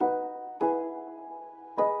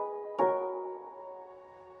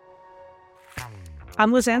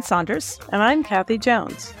I'm Lizanne Saunders. And I'm Kathy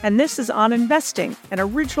Jones. And this is On Investing, an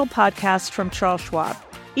original podcast from Charles Schwab.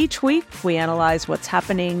 Each week, we analyze what's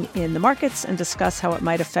happening in the markets and discuss how it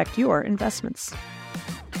might affect your investments.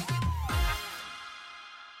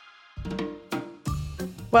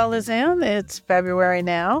 Well, Lizanne, it's February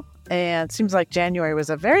now, and it seems like January was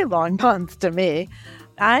a very long month to me.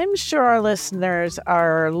 I'm sure our listeners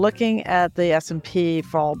are looking at the S&P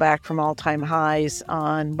fall back from all-time highs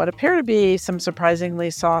on what appear to be some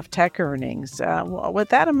surprisingly soft tech earnings. With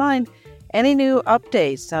that in mind, any new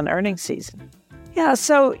updates on earnings season? Yeah,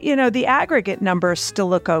 so, the aggregate numbers still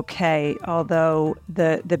look okay, although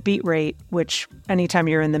the beat rate, which anytime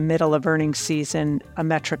you're in the middle of earnings season, a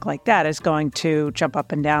metric like that is going to jump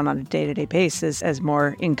up and down on a day-to-day basis as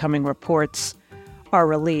more incoming reports are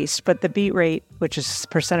released. But the beat rate, which is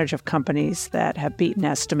percentage of companies that have beaten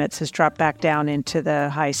estimates, has dropped back down into the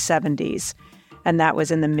high 70s. And that was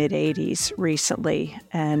in the mid-80s recently.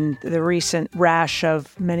 And the recent rash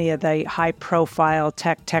of many of the high-profile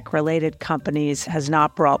tech-related companies has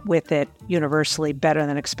not brought with it universally better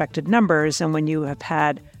than expected numbers. And when you have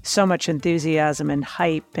had so much enthusiasm and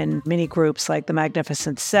hype in mini groups like the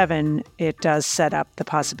Magnificent Seven, it does set up the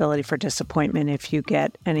possibility for disappointment if you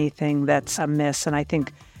get anything that's amiss. And I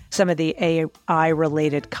think some of the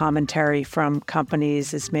AI-related commentary from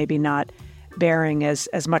companies is maybe not bearing as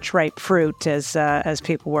much ripe fruit as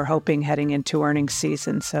people were hoping heading into earnings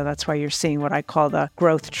season. So that's why you're seeing what I call the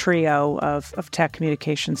growth trio of tech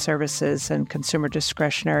communication services and consumer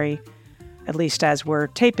discretionary, at least as we're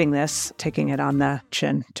taping this, taking it on the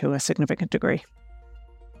chin to a significant degree.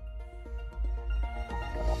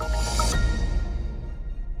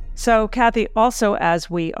 So, Kathy, also as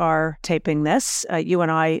we are taping this, you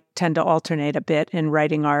and I tend to alternate a bit in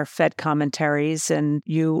writing our Fed commentaries, and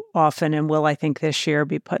you often and will, I think this year,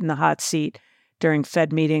 be put in the hot seat during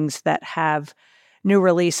Fed meetings that have new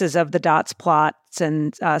releases of the dots plots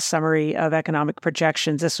and summary of economic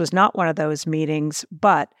projections. This was not one of those meetings,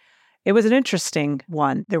 but it was an interesting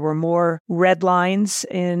one. There were more red lines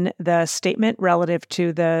in the statement relative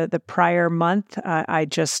to the prior month. I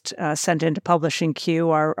just sent into Publishing Q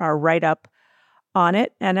our write-up on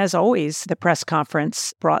it. And as always, the press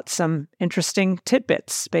conference brought some interesting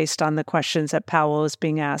tidbits based on the questions that Powell was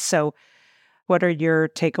being asked. So what are your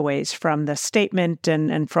takeaways from the statement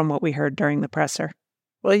and from what we heard during the presser?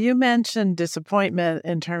 Well, you mentioned disappointment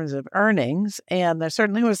in terms of earnings, and there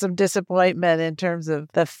certainly was some disappointment in terms of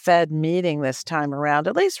the Fed meeting this time around,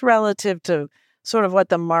 at least relative to sort of what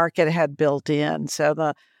the market had built in. So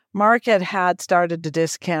the market had started to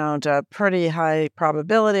discount a pretty high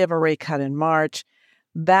probability of a rate cut in March.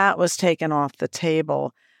 That was taken off the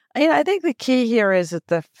table. I think the key here is that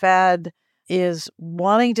the Fed is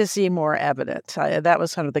wanting to see more evidence. That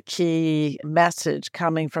was kind of the key message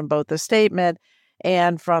coming from both the statement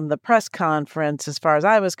and from the press conference, as far as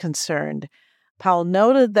I was concerned. Powell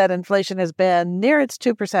noted that inflation has been near its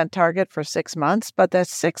 2% target for 6 months, but that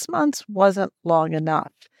 6 months wasn't long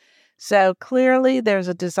enough. So clearly there's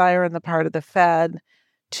a desire on the part of the Fed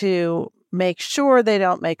to make sure they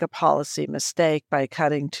don't make a policy mistake by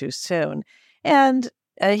cutting too soon. And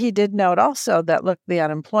he did note also that, look, the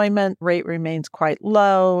unemployment rate remains quite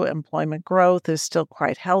low. Employment growth is still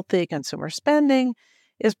quite healthy. Consumer spending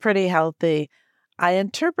is pretty healthy. I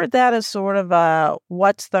interpret that as sort of a,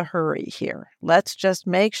 what's the hurry here? Let's just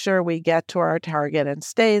make sure we get to our target and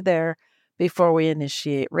stay there before we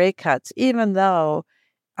initiate rate cuts, even though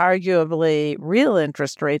arguably real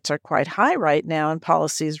interest rates are quite high right now and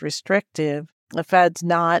policy is restrictive. The Fed's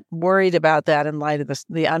not worried about that in light of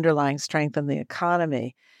the underlying strength in the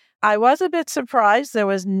economy. I was a bit surprised there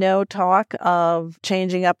was no talk of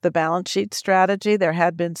changing up the balance sheet strategy. There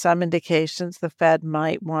had been some indications the Fed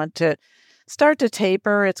might want to start to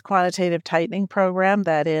taper its quantitative tightening program,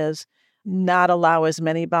 that is, not allow as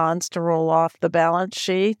many bonds to roll off the balance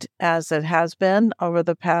sheet as it has been over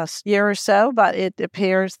the past year or so. But it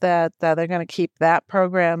appears that they're going to keep that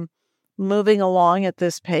program moving along at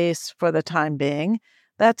this pace for the time being.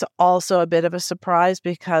 That's also a bit of a surprise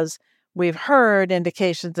because we've heard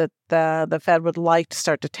indications that the Fed would like to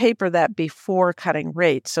start to taper that before cutting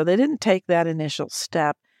rates. So they didn't take that initial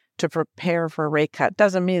step to prepare for a rate cut.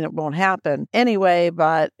 Doesn't mean it won't happen anyway,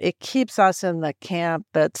 but it keeps us in the camp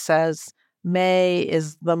that says May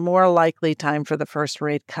is the more likely time for the first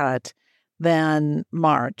rate cut than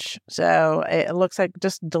March. So it looks like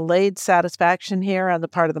just delayed satisfaction here on the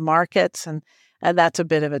part of the markets, and that's a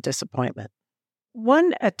bit of a disappointment.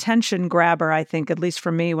 One attention grabber, I think, at least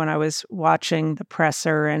for me when I was watching the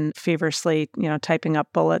presser and feverishly, typing up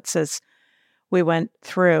bullets, we went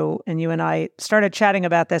through, and you and I started chatting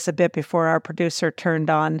about this a bit before our producer turned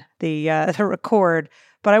on the record.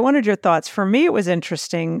 But I wanted your thoughts. For me, it was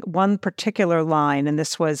interesting, one particular line, and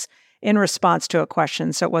this was in response to a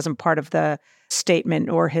question, so it wasn't part of the statement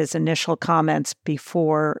or his initial comments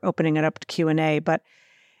before opening it up to Q&A, but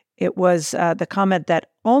it was the comment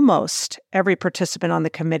that almost every participant on the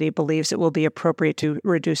committee believes it will be appropriate to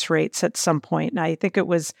reduce rates at some point. And I think it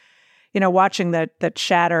was, watching the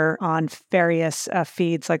chatter on various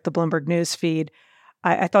feeds like the Bloomberg News feed,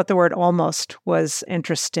 I thought the word almost was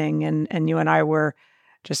interesting. And you and I were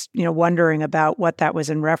just, wondering about what that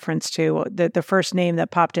was in reference to. The first name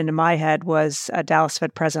that popped into my head was Dallas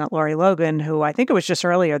Fed President Lori Logan, who I think it was just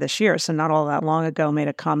earlier this year, so not all that long ago, made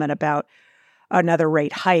a comment about another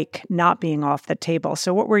rate hike not being off the table.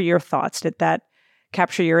 So what were your thoughts? Did that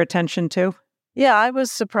capture your attention too? Yeah, I was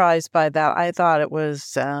surprised by that. I thought it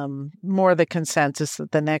was more the consensus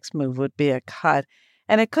that the next move would be a cut.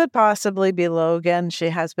 And it could possibly be Logan. She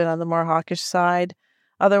has been on the more hawkish side.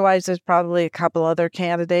 Otherwise, there's probably a couple other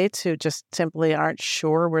candidates who just simply aren't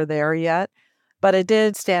sure we're there yet. But it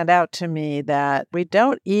did stand out to me that we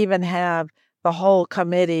don't even have the whole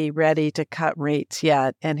committee ready to cut rates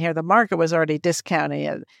yet. And here the market was already discounting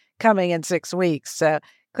it coming in 6 weeks. So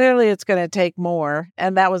clearly it's going to take more.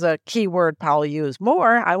 And that was a key word Powell used.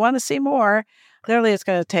 More. I want to see more. Clearly it's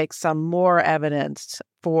going to take some more evidence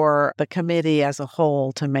for the committee as a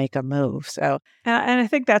whole to make a move. So, and I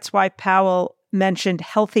think that's why Powell mentioned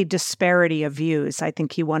healthy disparity of views. I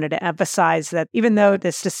think he wanted to emphasize that even though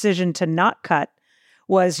this decision to not cut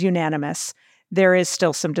was unanimous, there is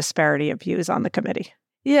still some disparity of views on the committee.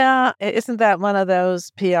 Yeah, isn't that one of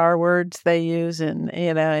those PR words they use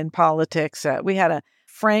in politics? We had a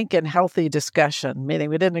frank and healthy discussion, meaning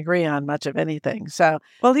we didn't agree on much of anything. So,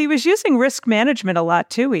 well, he was using risk management a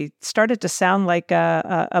lot too. He started to sound like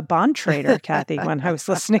a bond trader, Kathy, when I was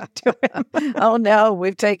listening to him. Oh no,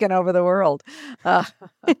 we've taken over the world. I'm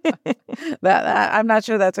not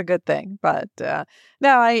sure that's a good thing, but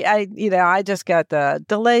no, I just got the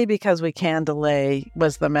delay because we can delay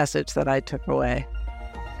was the message that I took away.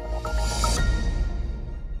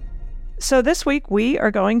 So this week we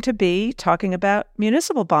are going to be talking about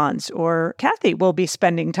municipal bonds, or Kathy will be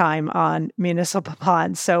spending time on municipal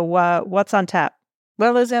bonds. So what's on tap?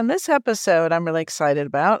 Well, as in this episode I'm really excited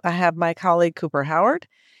about, I have my colleague Cooper Howard,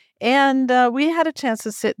 and we had a chance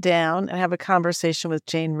to sit down and have a conversation with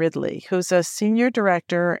Jane Ridley, who's a senior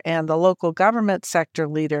director and the local government sector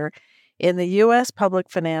leader in the U.S. Public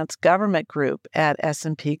Finance Government Group at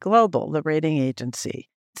S&P Global, the rating agency.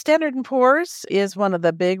 Standard & Poor's is one of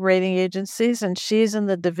the big rating agencies, and she's in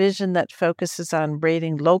the division that focuses on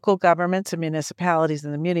rating local governments and municipalities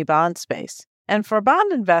in the muni bond space. And for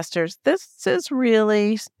bond investors, this is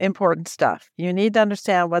really important stuff. You need to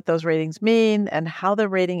understand what those ratings mean and how the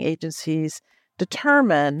rating agencies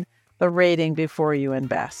determine the rating before you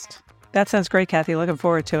invest. That sounds great, Kathy. Looking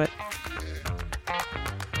forward to it.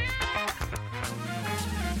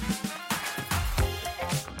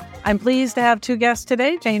 I'm pleased to have two guests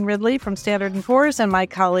today, Jane Ridley from Standard & Poor's and my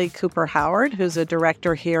colleague Cooper Howard, who's a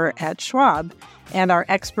director here at Schwab and our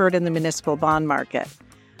expert in the municipal bond market.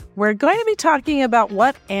 We're going to be talking about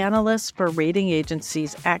what analysts for rating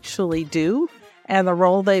agencies actually do and the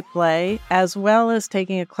role they play, as well as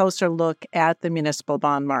taking a closer look at the municipal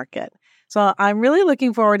bond market. So I'm really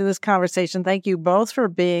looking forward to this conversation. Thank you both for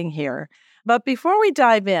being here. But before we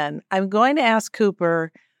dive in, I'm going to ask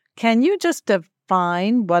Cooper, can you just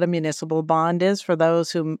define what a municipal bond is for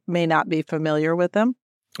those who may not be familiar with them?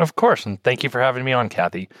 Of course, and thank you for having me on,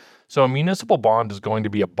 Kathy. So a municipal bond is going to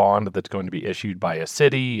be a bond that's going to be issued by a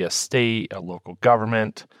city, a state, a local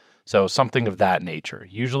government, so something of that nature.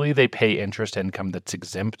 Usually they pay interest income that's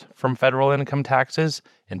exempt from federal income taxes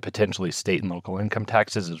and potentially state and local income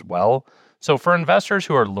taxes as well. So for investors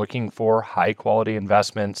who are looking for high-quality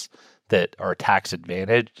investments that are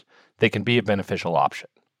tax-advantaged, they can be a beneficial option.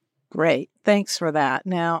 Great. Thanks for that.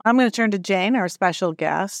 Now, I'm going to turn to Jane, our special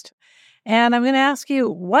guest, and I'm going to ask you,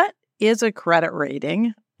 what is a credit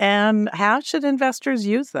rating and how should investors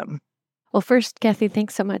use them? Well, first, Kathy,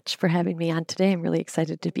 thanks so much for having me on today. I'm really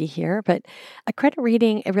excited to be here. But a credit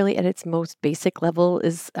rating, really at its most basic level,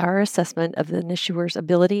 is our assessment of an issuer's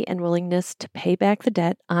ability and willingness to pay back the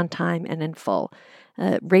debt on time and in full.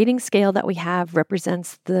 Rating scale that we have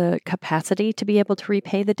represents the capacity to be able to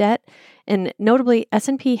repay the debt. And notably,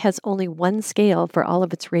 S&P has only one scale for all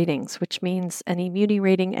of its ratings, which means any Muni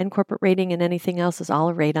rating and corporate rating and anything else is all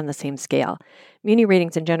a rate on the same scale. Muni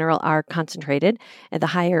ratings in general are concentrated at the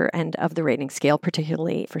higher end of the rating scale,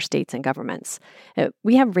 particularly for states and governments.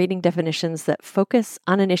 We have rating definitions that focus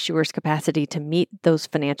on an issuer's capacity to meet those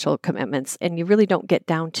financial commitments, and you really don't get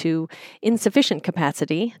down to insufficient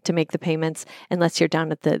capacity to make the payments unless you're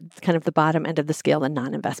down at the kind of the bottom end of the scale, the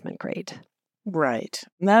non-investment grade. Right.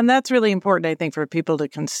 And that's really important, I think, for people to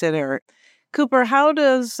consider. Cooper, how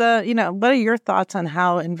does, what are your thoughts on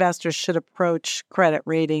how investors should approach credit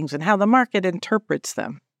ratings and how the market interprets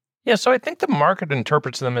them? Yeah, so I think the market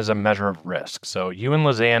interprets them as a measure of risk. So you and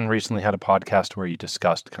Lizanne recently had a podcast where you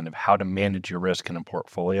discussed kind of how to manage your risk in a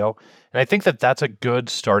portfolio. And I think that that's a good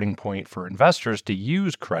starting point for investors to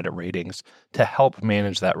use credit ratings to help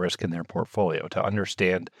manage that risk in their portfolio, to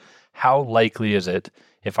understand how likely is it,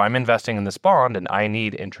 if I'm investing in this bond and I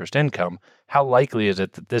need interest income, how likely is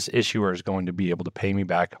it that this issuer is going to be able to pay me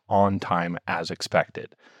back on time as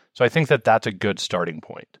expected? So I think that that's a good starting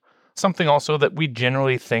point. Something also that we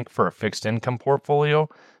generally think for a fixed income portfolio,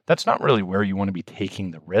 that's not really where you want to be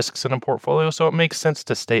taking the risks in a portfolio. So it makes sense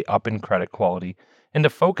to stay up in credit quality and to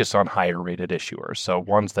focus on higher rated issuers. So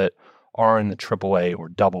ones that are in the AAA or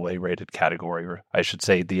AA rated category, or I should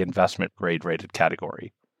say the investment grade rated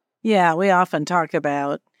category. Yeah, we often talk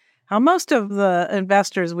about how most of the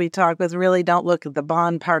investors we talk with really don't look at the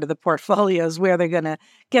bond part of the portfolios where they're going to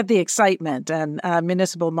get the excitement. And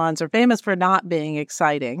municipal bonds are famous for not being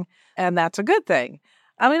exciting, and that's a good thing.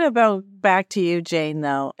 I'm going to go back to you, Jane,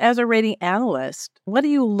 though. As a rating analyst, what do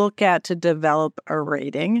you look at to develop a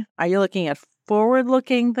rating? Are you looking at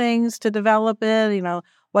forward-looking things to develop it,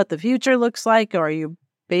 what the future looks like, or are you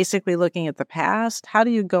basically looking at the past? How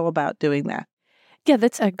do you go about doing that? Yeah,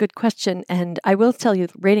 that's a good question. And I will tell you,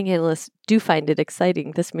 rating analysts do find it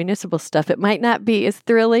exciting, this municipal stuff. It might not be as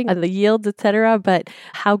thrilling on the yields, et cetera, but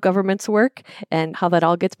how governments work and how that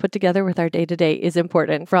all gets put together with our day-to-day is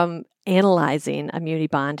important from analyzing a muni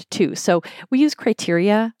bond too. So we use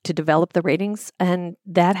criteria to develop the ratings, and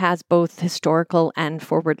that has both historical and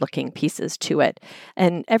forward-looking pieces to it.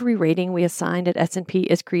 And every rating we assign at S&P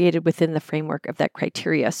is created within the framework of that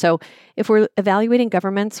criteria. So if we're evaluating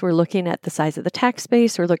governments, we're looking at the size of the tax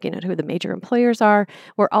base, we're looking at who the major employers are.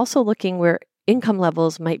 We're also looking where income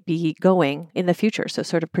levels might be going in the future, so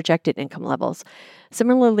sort of projected income levels.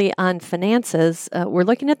 Similarly, on finances, we're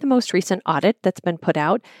looking at the most recent audit that's been put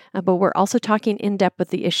out, but we're also talking in depth with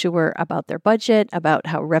the issuer about their budget, about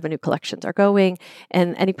how revenue collections are going,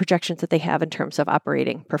 and any projections that they have in terms of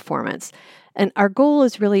operating performance. And our goal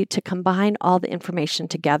is really to combine all the information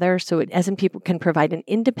together so S&P can provide an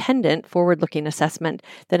independent forward-looking assessment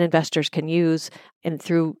that investors can use and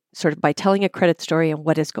through sort of by telling a credit story and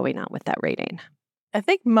what is going on with that rating. I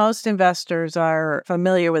think most investors are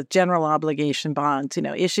familiar with general obligation bonds,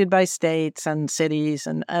 issued by states and cities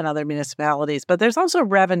and other municipalities. But there's also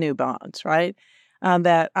revenue bonds, right,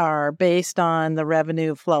 that are based on the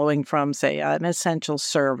revenue flowing from, say, an essential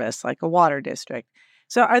service like a water district.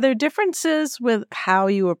 So are there differences with how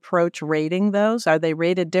you approach rating those? Are they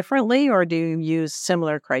rated differently, or do you use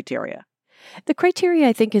similar criteria? The criteria,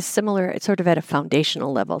 I think, is similar sort of at a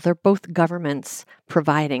foundational level. They're both governments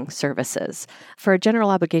providing services. For a general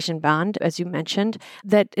obligation bond, as you mentioned,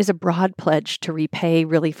 that is a broad pledge to repay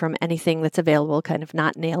really from anything that's available, kind of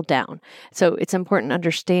not nailed down. So it's important to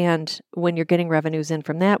understand when you're getting revenues in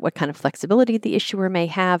from that, what kind of flexibility the issuer may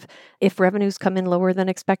have if revenues come in lower than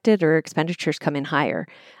expected or expenditures come in higher.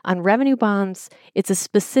 On revenue bonds, it's a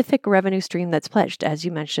specific revenue stream that's pledged, as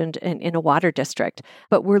you mentioned, in a water district.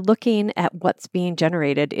 But we're looking at what's being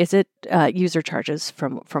generated. Is it user charges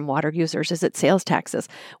from water users? Is it sales taxes?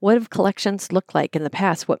 What have collections looked like in the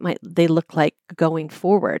past? What might they look like going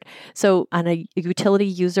forward? So on a utility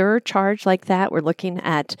user charge like that, we're looking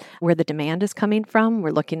at where the demand is coming from.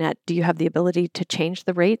 We're looking at, do you have the ability to change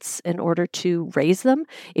the rates in order to raise them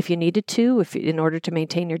if you needed to, in order to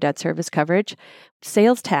maintain your debt service coverage?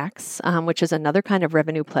 Sales tax, which is another kind of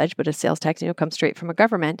revenue pledge, but a sales tax, comes straight from a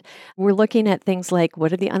government. We're looking at things like,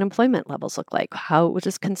 what do the unemployment levels look like? How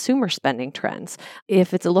does consumer spending trends?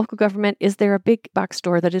 If it's a local government, is there a big box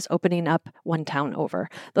store that is opening up one town over?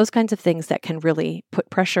 Those kinds of things that can really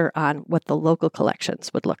put pressure on what the local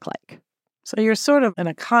collections would look like. So you're sort of an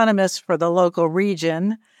economist for the local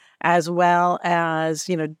region, as well as,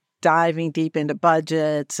 diving deep into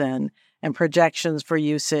budgets and projections for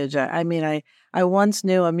usage. I once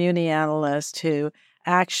knew a Muni analyst who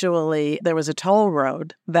actually, there was a toll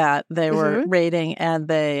road that they were rating, and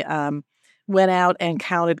they went out and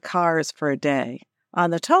counted cars for a day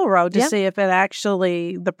on the toll road to Yeah. see if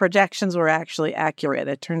the projections were actually accurate.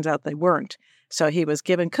 It turns out they weren't. So he was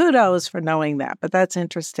given kudos for knowing that, but that's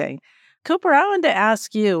interesting. Cooper, I wanted to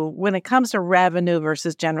ask you, when it comes to revenue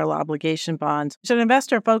versus general obligation bonds, should an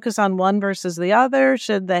investor focus on one versus the other?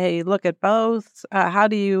 Should they look at both? How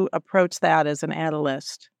do you approach that as an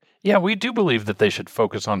analyst? Yeah, we do believe that they should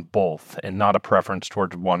focus on both and not a preference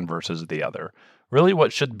towards one versus the other. Really,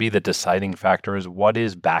 what should be the deciding factor is what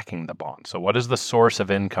is backing the bond. So, what is the source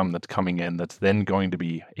of income that's coming in that's then going to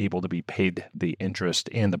be able to be paid the interest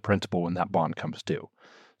and the principal when that bond comes due?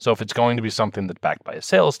 So, if it's going to be something that's backed by a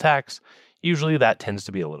sales tax, usually that tends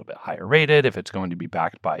to be a little bit higher rated. If it's going to be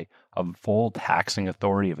backed by a full taxing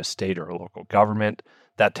authority of a state or a local government,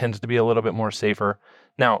 that tends to be a little bit more safer.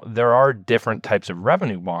 Now, there are different types of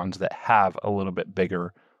revenue bonds that have a little bit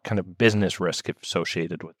bigger kind of business risk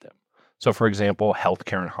associated with them. So, for example,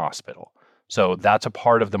 healthcare and hospital. So that's a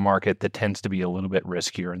part of the market that tends to be a little bit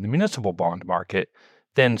riskier in the municipal bond market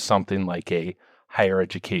than something like a higher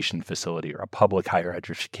education facility or a public higher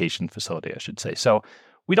education facility, I should say. So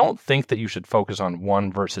we don't think that you should focus on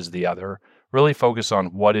one versus the other. Really focus on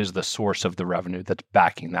what is the source of the revenue that's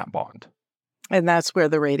backing that bond. And that's where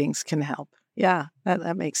the ratings can help. Yeah,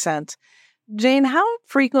 that makes sense. Jane, how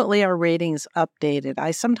frequently are ratings updated?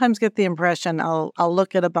 I sometimes get the impression I'll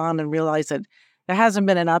look at a bond and realize that there hasn't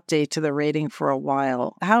been an update to the rating for a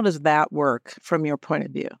while. How does that work from your point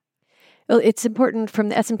of view? Well, it's important from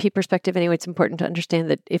the S&P perspective anyway. It's important to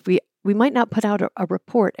understand that if we might not put out a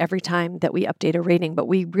report every time that we update a rating, but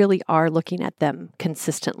we really are looking at them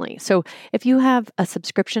consistently. So if you have a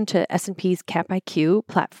subscription to S&P's Cap IQ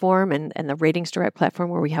platform and the Ratings Direct platform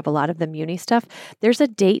where we have a lot of the Muni stuff, there's a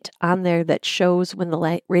date on there that shows when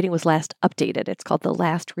the rating was last updated. It's called the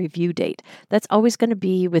last review date. That's always going to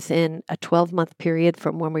be within a 12-month period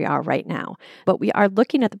from when we are right now. But we are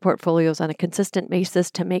looking at the portfolios on a consistent basis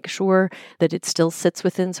to make sure that it still sits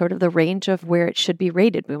within sort of the range of where it should be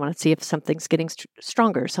rated. We want to see if something's getting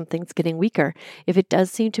stronger, something's getting weaker. If it does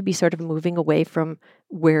seem to be sort of moving away from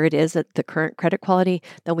where it is at the current credit quality,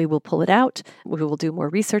 then we will pull it out. We will do more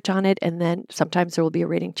research on it. And then sometimes there will be a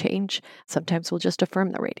rating change. Sometimes we'll just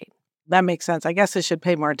affirm the rating. That makes sense. I guess I should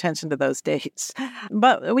pay more attention to those dates.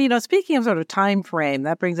 But, speaking of sort of time frame,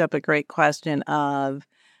 that brings up a great question of,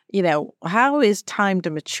 how is time to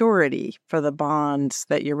maturity for the bonds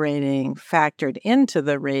that you're rating factored into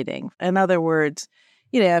the rating? In other words,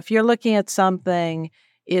 if you're looking at something,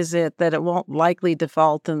 is it that it won't likely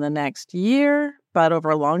default in the next year, but over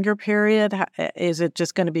a longer period? Is it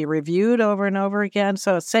just going to be reviewed over and over again?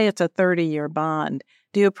 So say it's a 30-year bond.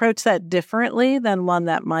 Do you approach that differently than one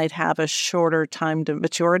that might have a shorter time to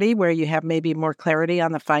maturity where you have maybe more clarity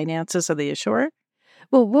on the finances of the issuer?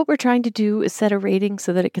 Well, what we're trying to do is set a rating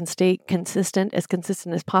so that it can stay consistent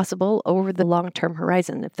as possible over the long-term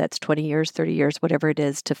horizon, if that's 20 years, 30 years, whatever it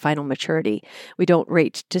is, to final maturity. We don't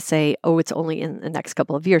rate to say, it's only in the next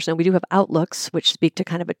couple of years. Now, we do have outlooks, which speak to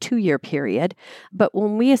kind of a 2-year period. But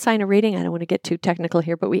when we assign a rating, I don't want to get too technical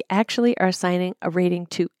here, but we actually are assigning a rating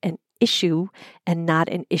to an issue and not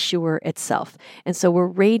an issuer itself. And so we're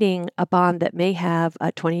rating a bond that may have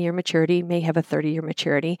a 20-year maturity, may have a 30-year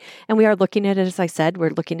maturity. And we are looking at it, as I said, we're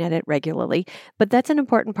looking at it regularly. But that's an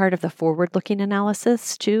important part of the forward-looking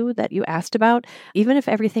analysis, too, that you asked about. Even if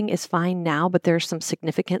everything is fine now, but there's some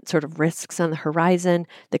significant sort of risks on the horizon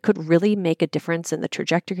that could really make a difference in the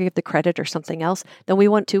trajectory of the credit or something else, then we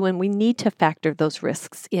want to and we need to factor those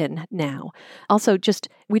risks in now. Also,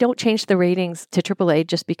 we don't change the ratings to AAA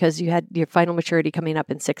just because you had your final maturity coming up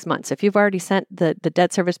in 6 months. If you've already sent the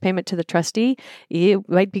debt service payment to the trustee, you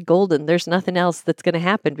might be golden. There's nothing else that's going to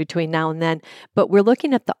happen between now and then. But we're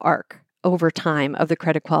looking at the arc over time of the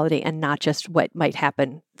credit quality and not just what might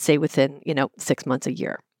happen, say, within, 6 months, a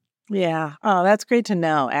year. Yeah. Oh, that's great to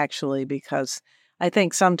know, actually, because I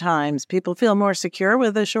think sometimes people feel more secure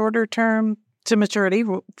with a shorter term to maturity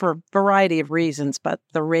for a variety of reasons, but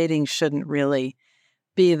the rating shouldn't really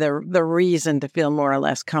be the reason to feel more or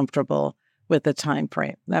less comfortable with the time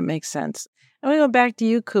frame. That makes sense. I'm going to go back to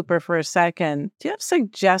you, Cooper, for a second. Do you have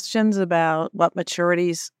suggestions about what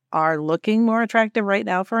maturities are looking more attractive right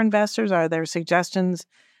now for investors? Are there suggestions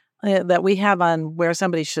that we have on where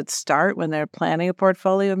somebody should start when they're planning a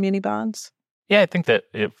portfolio of muni bonds? Yeah, I think that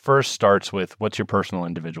it first starts with what's your personal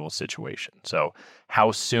individual situation. So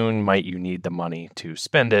how soon might you need the money to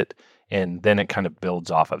spend it? And then it kind of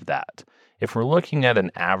builds off of that. If we're looking at an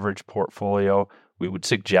average portfolio, we would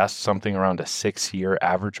suggest something around a 6-year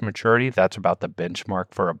average maturity. That's about the benchmark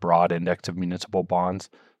for a broad index of municipal bonds.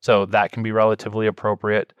 So that can be relatively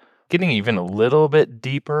appropriate. Getting even a little bit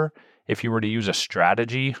deeper, if you were to use a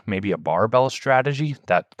strategy, maybe a barbell strategy,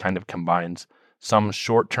 that kind of combines some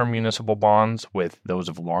short-term municipal bonds with those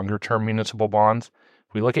of longer-term municipal bonds.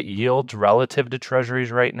 If we look at yields relative to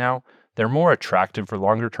treasuries right now, they're more attractive for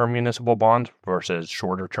longer-term municipal bonds versus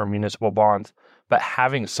shorter-term municipal bonds, but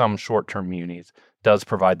having some short-term munis does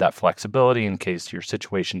provide that flexibility in case your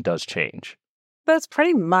situation does change. That's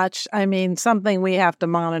pretty much, something we have to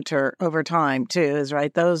monitor over time too, is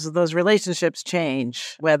right. Those relationships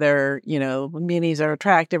change, whether, munis are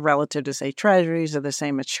attractive relative to, say, treasuries or the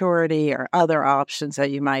same maturity or other options that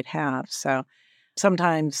you might have. So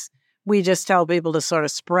sometimes we just tell people to sort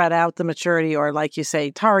of spread out the maturity or, like you say,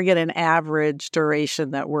 target an average duration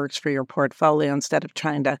that works for your portfolio instead of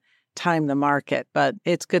trying to time the market. But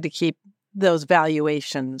it's good to keep those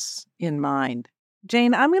valuations in mind.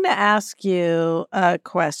 Jane, I'm going to ask you a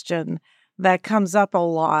question that comes up a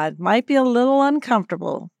lot. Might be a little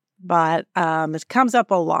uncomfortable, but it comes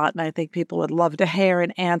up a lot, and I think people would love to hear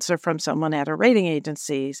an answer from someone at a rating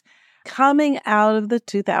agencies. Coming out of the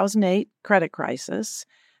 2008 credit crisis,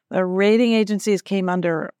 the rating agencies came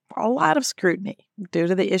under a lot of scrutiny due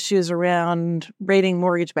to the issues around rating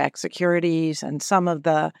mortgage-backed securities and some of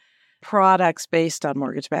the products based on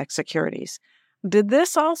mortgage-backed securities. Did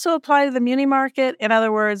this also apply to the muni market? In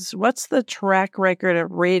other words, what's the track record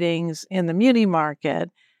of ratings in the muni market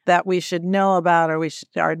that we should know about, or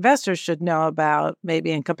our investors should know about,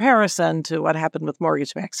 maybe in comparison to what happened with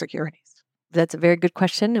mortgage-backed securities? That's a very good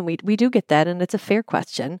question, and we do get that, and it's a fair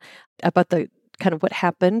question about the kind of what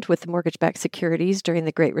happened with the mortgage-backed securities during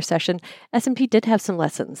the Great Recession. S&P did have some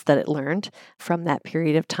lessons that it learned from that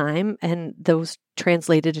period of time, and those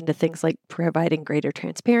translated into things like providing greater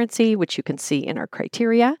transparency, which you can see in our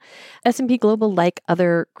criteria. S&P Global, like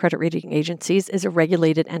other credit rating agencies, is a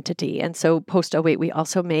regulated entity. And so post-08, we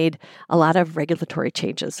also made a lot of regulatory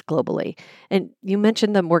changes globally. And you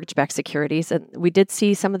mentioned the mortgage-backed securities, and we did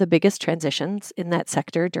see some of the biggest transitions in that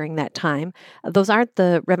sector during that time. Those aren't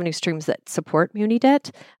the revenue streams that support muni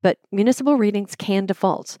debt, but municipal ratings can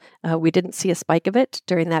default. We didn't see a spike of it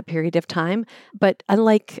during that period of time, but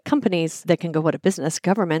unlike companies that can go out of business,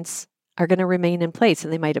 governments are going to remain in place,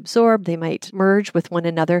 and they might absorb, they might merge with one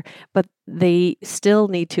another, but they still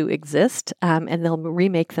need to exist, and they'll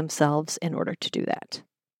remake themselves in order to do that.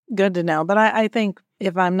 Good to know. But I think,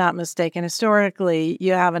 if I'm not mistaken, historically,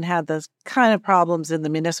 you haven't had the kind of problems in the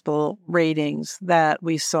municipal ratings that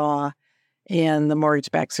we saw in the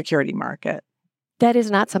mortgage-backed security market. That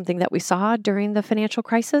is not something that we saw during the financial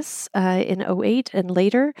crisis in 08 and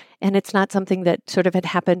later, and it's not something that sort of had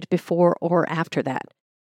happened before or after that.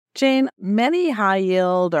 Jane, many high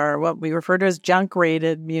yield, or what we refer to as junk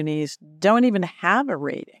rated munis, don't even have a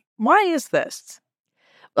rating. Why is this?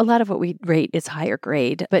 A lot of what we rate is higher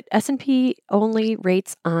grade, but S&P only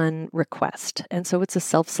rates on request, and so it's a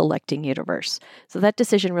self-selecting universe. So that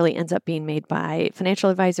decision really ends up being made by financial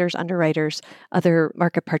advisors, underwriters, other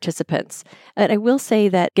market participants. And I will say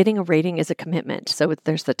that getting a rating is a commitment. So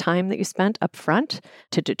there's the time that you spent up front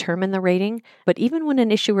to determine the rating, but even when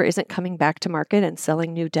an issuer isn't coming back to market and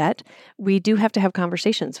selling new debt, we do have to have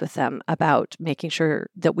conversations with them about making sure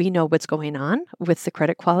that we know what's going on with the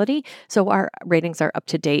credit quality, so our ratings are up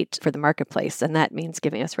to date for the marketplace. And that means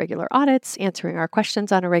giving us regular audits, answering our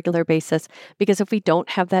questions on a regular basis, because if we don't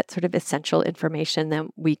have that sort of essential information, then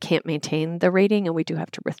we can't maintain the rating, and we do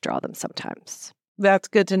have to withdraw them sometimes. That's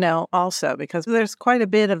good to know also, because there's quite a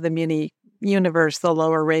bit of the muni universe, the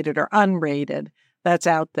lower rated or unrated, that's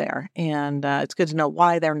out there. And it's good to know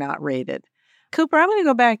why they're not rated. Cooper, I'm going to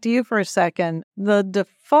go back to you for a second. The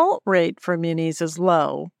default rate for munis is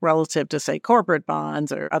low relative to, say, corporate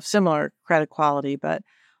bonds or of similar credit quality, but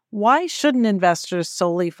why shouldn't investors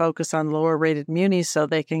solely focus on lower rated munis so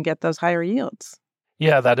they can get those higher yields?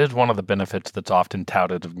 Yeah, that is one of the benefits that's often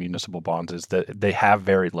touted of municipal bonds, is that they have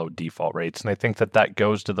very low default rates. And I think that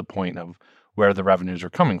goes to the point of where the revenues are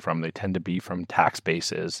coming from. They tend to be from tax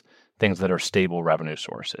bases, things that are stable revenue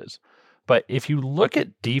sources. But if you look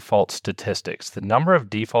at default statistics, the number of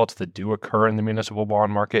defaults that do occur in the municipal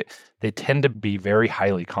bond market, they tend to be very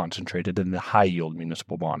highly concentrated in the high yield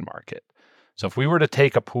municipal bond market. So if we were to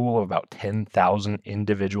take a pool of about 10,000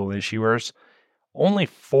 individual issuers, only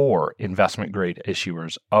 4 investment grade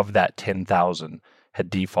issuers of that 10,000 had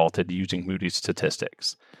defaulted using Moody's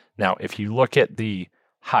statistics. Now, if you look at the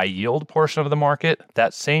high yield portion of the market,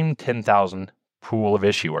 that same 10,000 pool of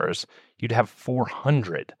issuers, you'd have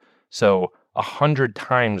 400. So 100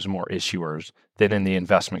 times more issuers than in the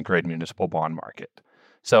investment grade municipal bond market.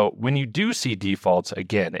 So when you do see defaults,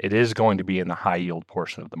 again, it is going to be in the high yield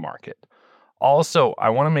portion of the market. Also, I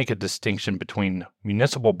want to make a distinction between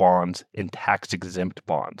municipal bonds and tax-exempt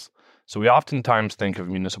bonds. So we oftentimes think of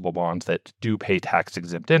municipal bonds that do pay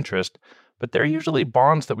tax-exempt interest, but they're usually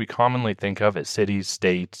bonds that we commonly think of as cities,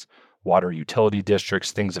 states, water utility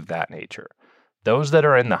districts, things of that nature. Those that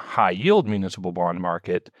are in the high yield municipal bond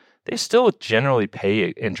market, they still generally pay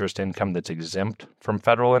interest income that's exempt from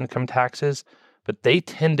federal income taxes, but they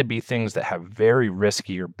tend to be things that have very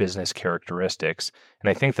riskier business characteristics. And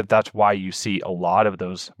I think that that's why you see a lot of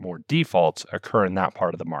those more defaults occur in that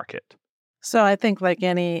part of the market. So I think like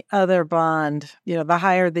any other bond, the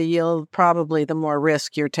higher the yield, probably the more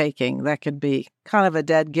risk you're taking. That could be kind of a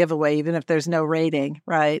dead giveaway, even if there's no rating,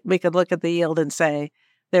 right? We could look at the yield and say,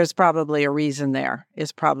 there's probably a reason there.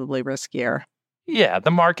 It's probably riskier. Yeah, the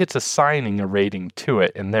market's assigning a rating to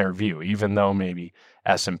it in their view, even though maybe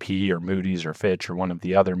S&P or Moody's or Fitch or one of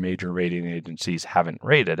the other major rating agencies haven't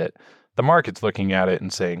rated it. The market's looking at it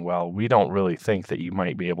and saying, well, we don't really think that you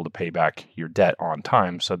might be able to pay back your debt on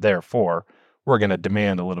time, so therefore, we're going to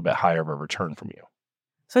demand a little bit higher of a return from you.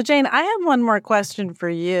 So, Jane, I have one more question for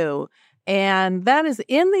you, and that is,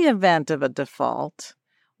 in the event of a default,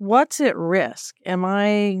 what's at risk? Am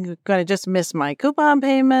I going to just miss my coupon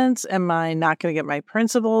payments? Am I not going to get my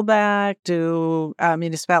principal back? Do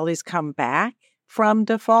municipalities come back from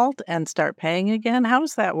default and start paying again? How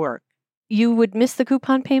does that work? You would miss the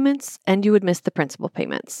coupon payments and you would miss the principal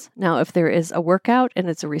payments. Now, if there is a workout and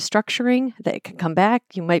it's a restructuring that can come back,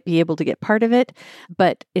 you might be able to get part of it.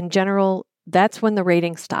 But in general, that's when the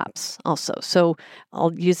rating stops also. So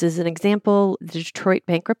I'll use as an example the Detroit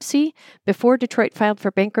bankruptcy. Before Detroit filed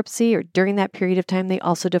for bankruptcy or during that period of time, they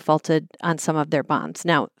also defaulted on some of their bonds.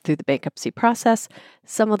 Now, through the bankruptcy process,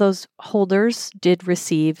 some of those holders did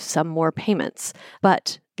receive some more payments,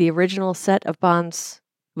 but the original set of bonds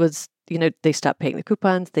was, they stopped paying the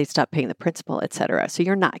coupons, they stopped paying the principal, et cetera. So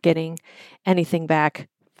you're not getting anything back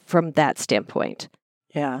from that standpoint.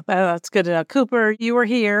 Yeah, that's good to know. Cooper, you were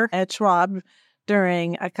here at Schwab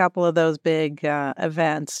during a couple of those big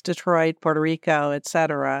events, Detroit, Puerto Rico, et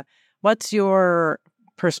cetera. What's your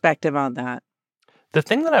perspective on that? The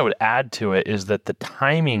thing that I would add to it is that the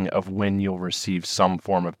timing of when you'll receive some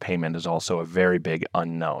form of payment is also a very big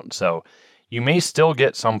unknown. So you may still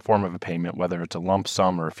get some form of a payment, whether it's a lump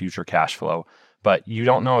sum or a future cash flow, but you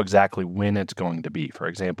don't know exactly when it's going to be. For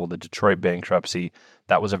example, the Detroit bankruptcy,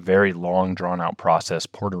 that was a very long, drawn-out process.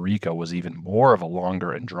 Puerto Rico was even more of a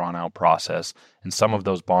longer and drawn-out process, and some of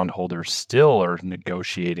those bondholders still are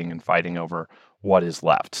negotiating and fighting over what is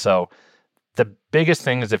left. So the biggest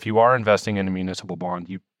thing is if you are investing in a municipal bond,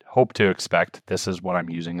 you hope to expect this is what I'm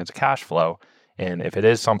using as a cash flow. And if it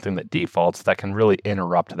is something that defaults, that can really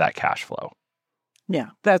interrupt that cash flow.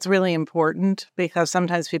 Yeah, that's really important because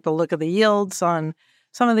sometimes people look at the yields on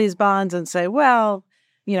some of these bonds and say, well,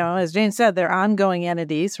 as Jane said, they're ongoing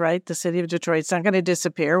entities, right? The city of Detroit's not going to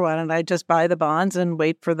disappear. Why don't I just buy the bonds and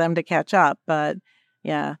wait for them to catch up? But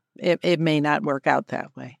yeah, it may not work out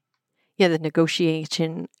that way. Yeah, the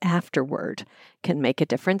negotiation afterward can make a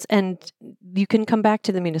difference. And you can come back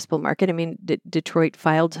to the municipal market. I mean, Detroit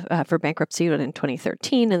filed for bankruptcy in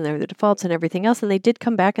 2013, and there were the defaults and everything else. And they did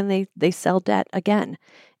come back and they sell debt again.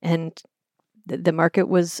 And the market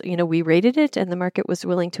was, we rated it and the market was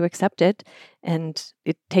willing to accept it. And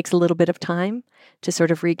it takes a little bit of time to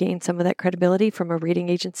sort of regain some of that credibility from a rating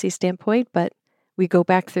agency standpoint. But we go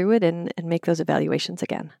back through it and make those evaluations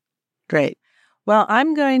again. Great. Well,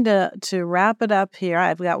 I'm going to wrap it up here.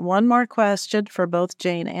 I've got one more question for both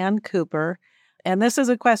Jane and Cooper. And this is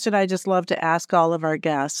a question I just love to ask all of our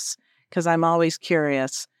guests because I'm always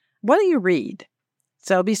curious. What do you read?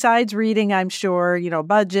 So besides reading, I'm sure,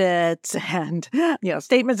 budgets and,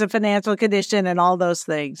 statements of financial condition and all those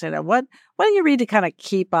things, what do you read to kind of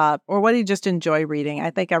keep up, or what do you just enjoy reading? I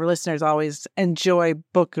think our listeners always enjoy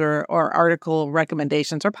book or article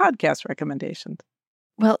recommendations or podcast recommendations.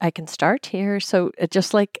 Well, I can start here. So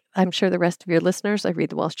just like I'm sure the rest of your listeners, I read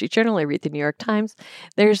the Wall Street Journal, I read the New York Times.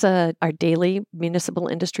 There's our daily municipal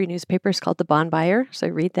industry newspaper is called The Bond Buyer. So I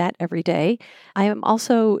read that every day. I am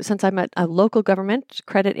also, since I'm a local government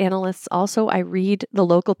credit analyst, also I read the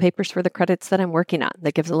local papers for the credits that I'm working on.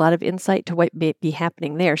 That gives a lot of insight to what may be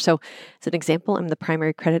happening there. So as an example, I'm the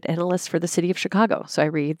primary credit analyst for the city of Chicago. So I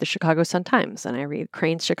read the Chicago Sun-Times and I read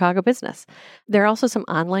Crane's Chicago Business. There are also some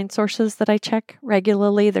online sources that I check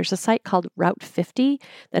regularly. There's a site called Route 50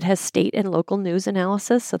 that has state and local news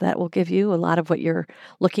analysis. So that will give you a lot of what you're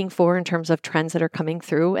looking for in terms of trends that are coming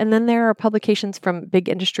through. And then there are publications from big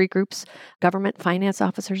industry groups. Government Finance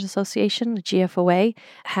Officers Association, the GFOA,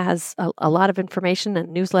 has a lot of information and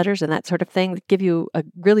newsletters and that sort of thing that give you a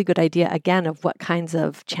really good idea, again, of what kinds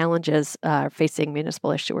of challenges are facing municipal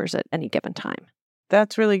issuers at any given time.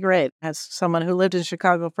 That's really great. As someone who lived in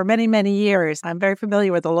Chicago for many, many years, I'm very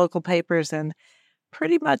familiar with the local papers and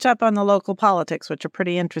pretty much up on the local politics, which are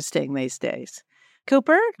pretty interesting these days.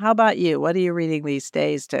 Cooper, how about you? What are you reading these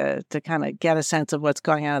days to kind of get a sense of what's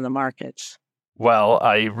going on in the markets? Well,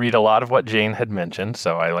 I read a lot of what Jane had mentioned.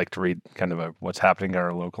 So I like to read kind of what's happening in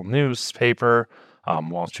our local newspaper,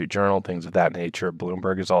 Wall Street Journal, things of that nature.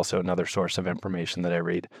 Bloomberg is also another source of information that I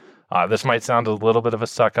read. This might sound a little bit of a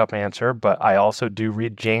suck-up answer, but I also do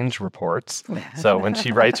read Jane's reports. So when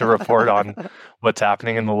she writes a report on what's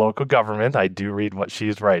happening in the local government, I do read what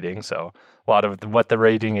she's writing. So a lot of what the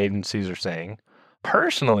rating agencies are saying.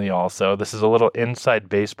 Personally, also, this is a little inside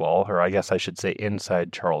baseball, or I guess I should say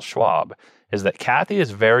inside Charles Schwab, is that Kathy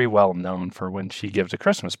is very well known for when she gives a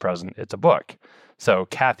Christmas present, it's a book. So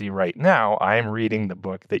Kathy, right now, I am reading the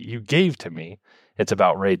book that you gave to me. It's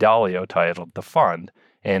about Ray Dalio titled The Fund.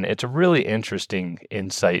 And it's a really interesting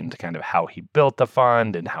insight into kind of how he built the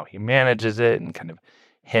fund and how he manages it and kind of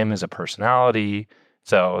him as a personality.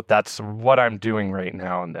 So that's what I'm doing right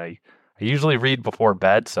now. And I usually read before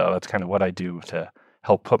bed. So that's kind of what I do to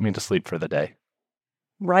help put me to sleep for the day.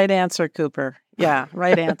 Right answer, Cooper. Yeah,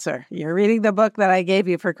 right answer. You're reading the book that I gave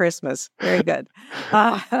you for Christmas. Very good.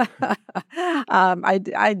 I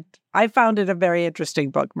found it a very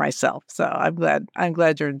interesting book myself, so I'm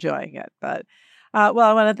glad you're enjoying it. But well,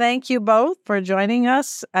 I want to thank you both for joining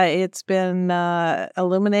us. It's been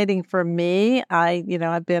illuminating for me. I've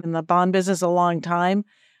been in the bond business a long time,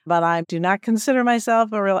 but I do not consider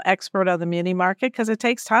myself a real expert on the muni market because it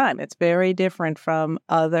takes time. It's very different from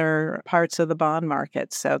other parts of the bond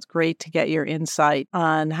market. So it's great to get your insight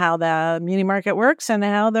on how the muni market works and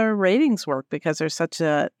how the ratings work because they're such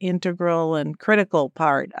an integral and critical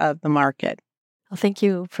part of the market. Well, thank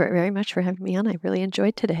you very much for having me on. I really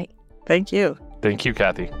enjoyed today. Thank you. Thank you,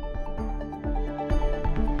 Kathy.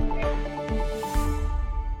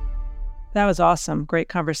 That was awesome. Great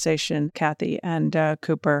conversation, Kathy and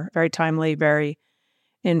Cooper. Very timely, very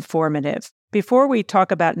informative. Before we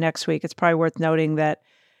talk about next week, it's probably worth noting that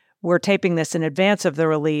we're taping this in advance of the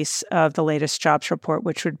release of the latest jobs report,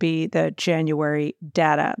 which would be the January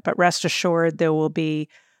data. But rest assured, there will be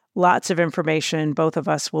lots of information both of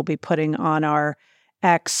us will be putting on our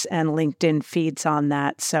X and LinkedIn feeds on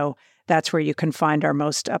that. So that's where you can find our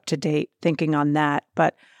most up-to-date thinking on that.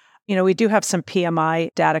 But we do have some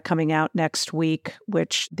PMI data coming out next week,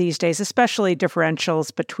 which these days, especially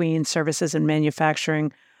differentials between services and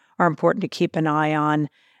manufacturing, are important to keep an eye on.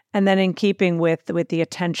 And then in keeping with the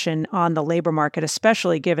attention on the labor market,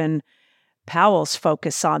 especially given Powell's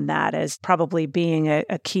focus on that as probably being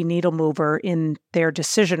a key needle mover in their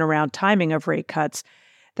decision around timing of rate cuts,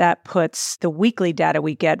 that puts the weekly data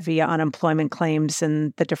we get via unemployment claims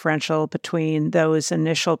and the differential between those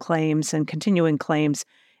initial claims and continuing claims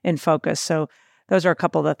in focus. So those are a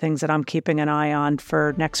couple of the things that I'm keeping an eye on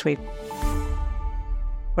for next week.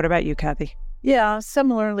 What about you, Kathy? Yeah,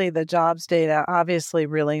 similarly, the jobs data, obviously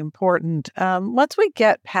really important. Once we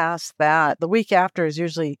get past that, the week after is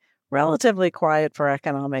usually relatively quiet for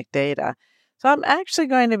economic data. So I'm actually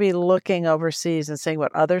going to be looking overseas and seeing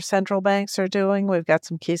what other central banks are doing. We've got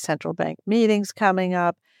some key central bank meetings coming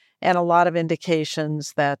up and a lot of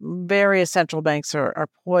indications that various central banks are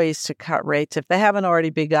poised to cut rates. If they haven't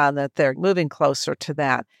already begun, that they're moving closer to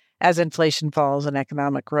that as inflation falls and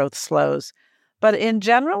economic growth slows. But in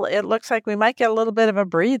general, it looks like we might get a little bit of a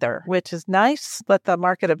breather, which is nice. Let the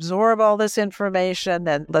market absorb all this information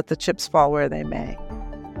and let the chips fall where they may.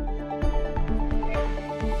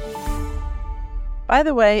 By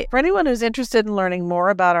the way, for anyone who's interested in learning more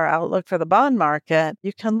about our outlook for the bond market,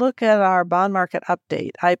 you can look at our bond market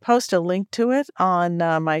update. I post a link to it on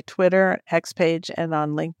my Twitter, X page, and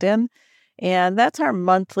on LinkedIn. And that's our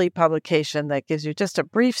monthly publication that gives you just a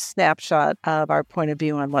brief snapshot of our point of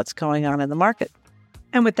view on what's going on in the market.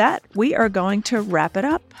 And with that, we are going to wrap it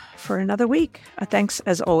up for another week. Thanks,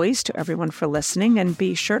 as always, to everyone for listening. And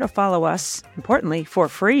be sure to follow us, importantly, for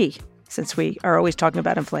free, since we are always talking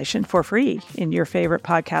about inflation, for free in your favorite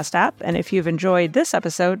podcast app. And if you've enjoyed this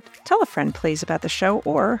episode, tell a friend, please, about the show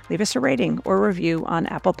or leave us a rating or review on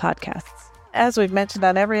Apple Podcasts. As we've mentioned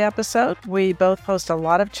on every episode, we both post a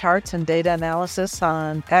lot of charts and data analysis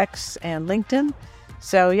on X and LinkedIn.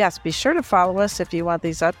 So yes, be sure to follow us if you want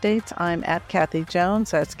these updates. I'm at Kathy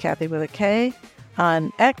Jones, that's Kathy with a K,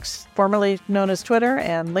 on X, formerly known as Twitter,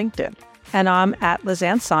 and LinkedIn. And I'm at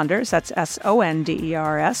Lizanne Saunders, that's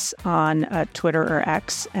Sonders, on Twitter or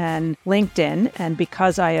X and LinkedIn. And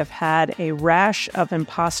because I have had a rash of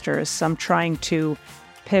imposters, some trying to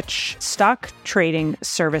pitch stock trading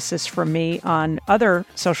services for me on other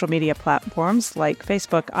social media platforms like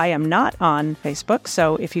Facebook, I am not on Facebook.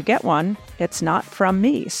 So if you get one, it's not from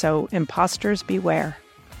me. So imposters beware.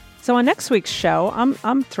 So on next week's show,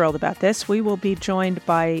 I'm thrilled about this. We will be joined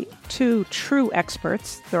by two true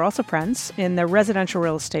experts. They're also friends in the residential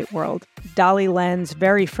real estate world. Dolly Lenz,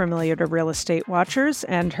 very familiar to real estate watchers,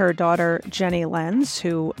 and her daughter Jenny Lenz,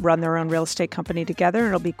 who run their own real estate company together.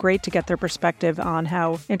 It'll be great to get their perspective on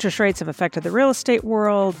how interest rates have affected the real estate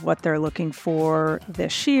world, what they're looking for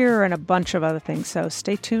this year, and a bunch of other things. So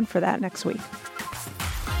stay tuned for that next week.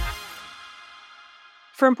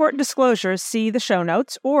 For important disclosures, see the show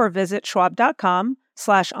notes or visit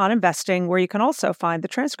schwab.com/oninvesting, where you can also find the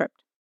transcript.